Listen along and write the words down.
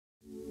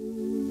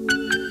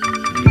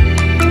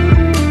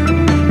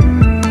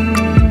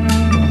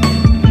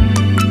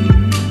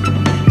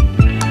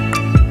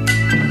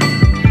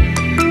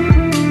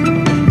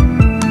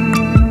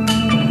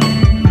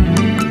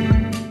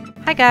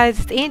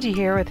guys, it's Angie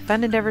here with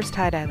Fun Endeavors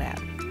Tie-Dye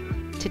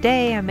Lab.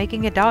 Today I'm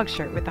making a dog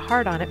shirt with a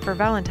heart on it for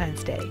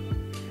Valentine's Day.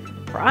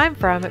 Where I'm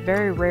from, it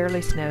very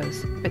rarely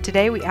snows, but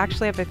today we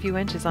actually have a few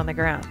inches on the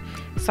ground,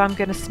 so I'm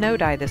going to snow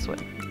dye this one.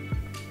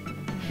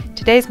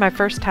 Today's my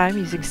first time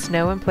using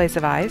snow in place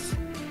of ice.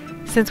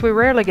 Since we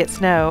rarely get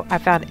snow, I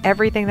found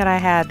everything that I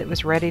had that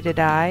was ready to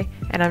dye,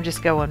 and I'm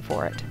just going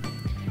for it.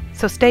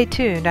 So stay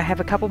tuned, I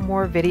have a couple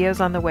more videos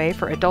on the way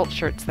for adult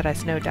shirts that I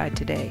snow dyed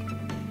today.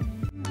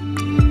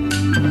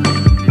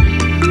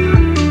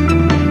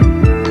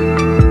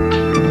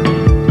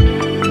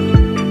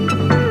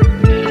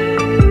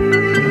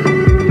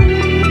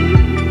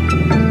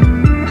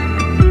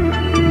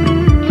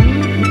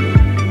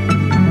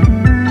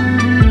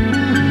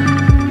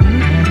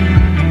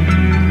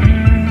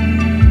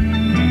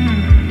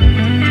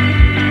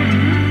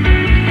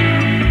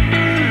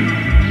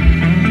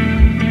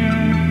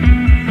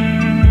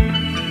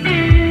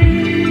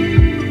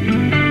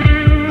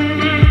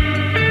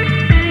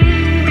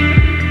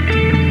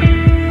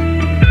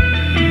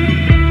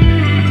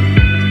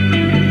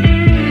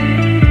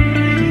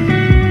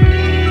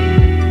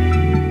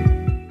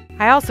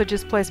 I also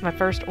just placed my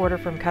first order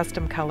from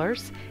Custom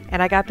Colors,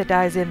 and I got the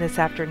dyes in this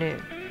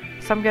afternoon,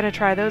 so I'm going to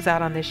try those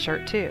out on this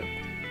shirt too.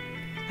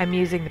 I'm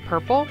using the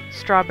purple,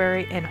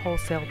 strawberry, and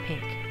wholesale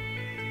pink.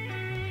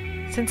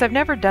 Since I've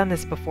never done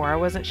this before, I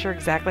wasn't sure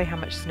exactly how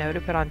much snow to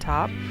put on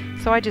top,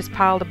 so I just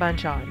piled a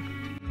bunch on.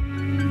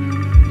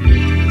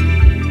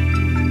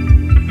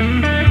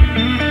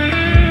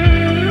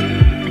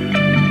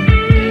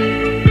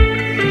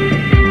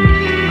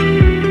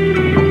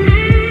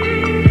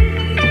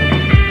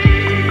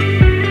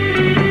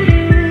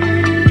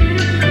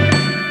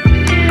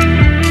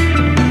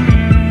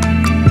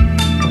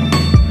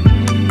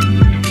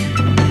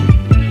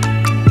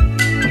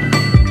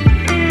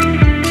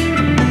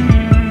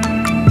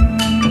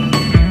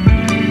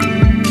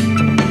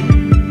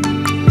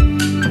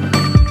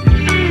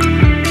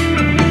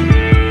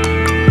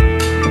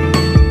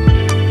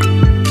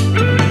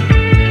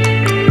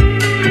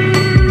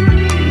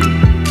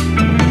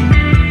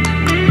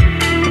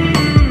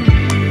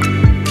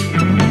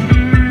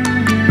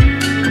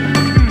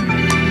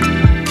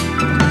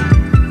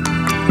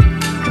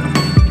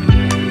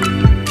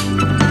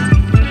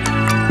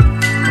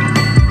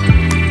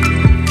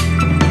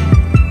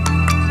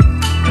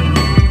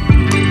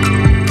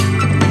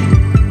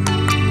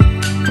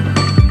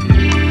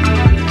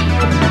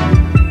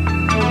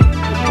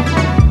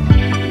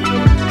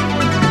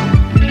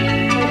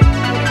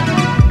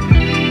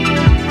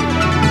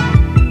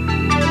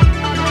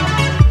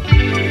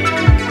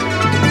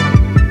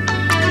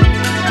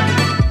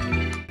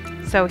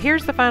 So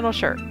here's the final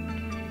shirt.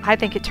 I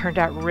think it turned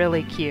out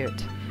really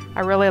cute.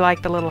 I really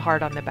like the little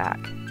heart on the back.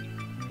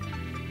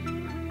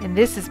 And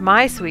this is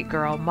my sweet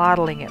girl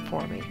modeling it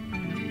for me.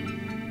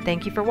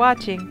 Thank you for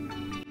watching.